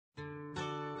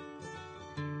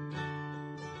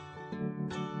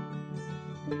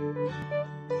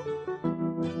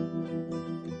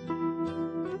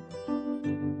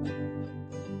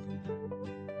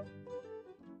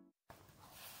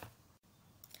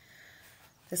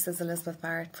This is Elizabeth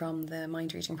Barrett from the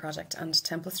Mind Reading Project and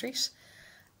Temple Street.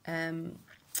 I'm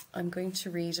going to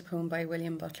read a poem by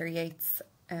William Butler Yeats.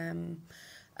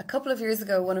 A couple of years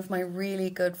ago, one of my really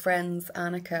good friends,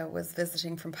 Annika, was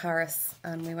visiting from Paris,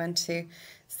 and we went to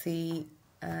see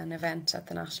an event at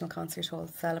the National Concert Hall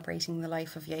celebrating the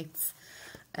life of Yeats.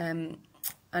 And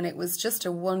it was just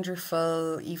a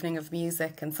wonderful evening of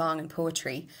music and song and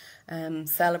poetry,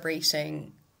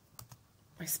 celebrating,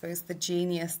 I suppose, the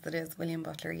genius that is William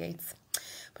Butler Yeats.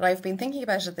 But I've been thinking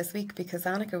about it this week because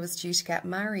Annika was due to get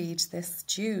married this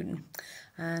June,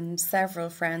 and several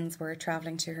friends were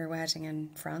travelling to her wedding in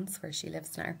France, where she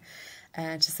lives now,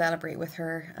 to celebrate with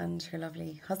her and her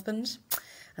lovely husband.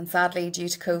 And sadly, due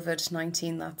to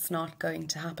COVID-19, that's not going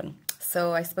to happen.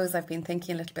 So I suppose I've been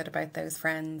thinking a little bit about those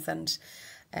friends and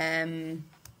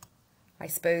I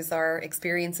suppose our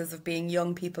experiences of being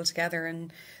young people together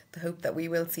and the hope that we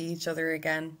will see each other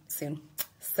again soon.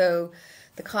 So,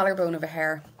 the collarbone of a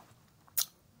hare.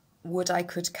 Would I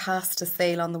could cast a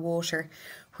sail on the water,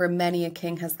 where many a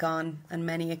king has gone and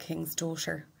many a king's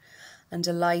daughter, and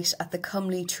delight at the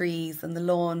comely trees and the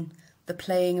lawn, the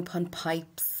playing upon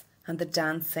pipes and the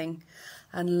dancing,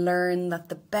 and learn that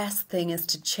the best thing is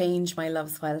to change my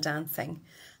loves while dancing,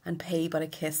 and pay but a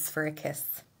kiss for a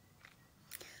kiss.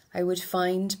 I would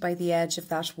find by the edge of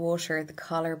that water the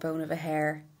collarbone of a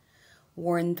hare,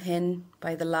 worn thin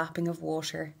by the lapping of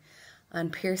water,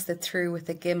 and pierce it through with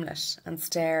a gimlet and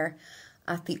stare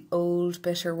at the old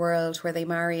bitter world where they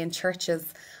marry in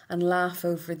churches and laugh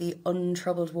over the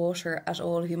untroubled water at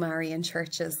all who marry in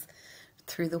churches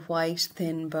through the white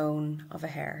thin bone of a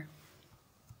hare.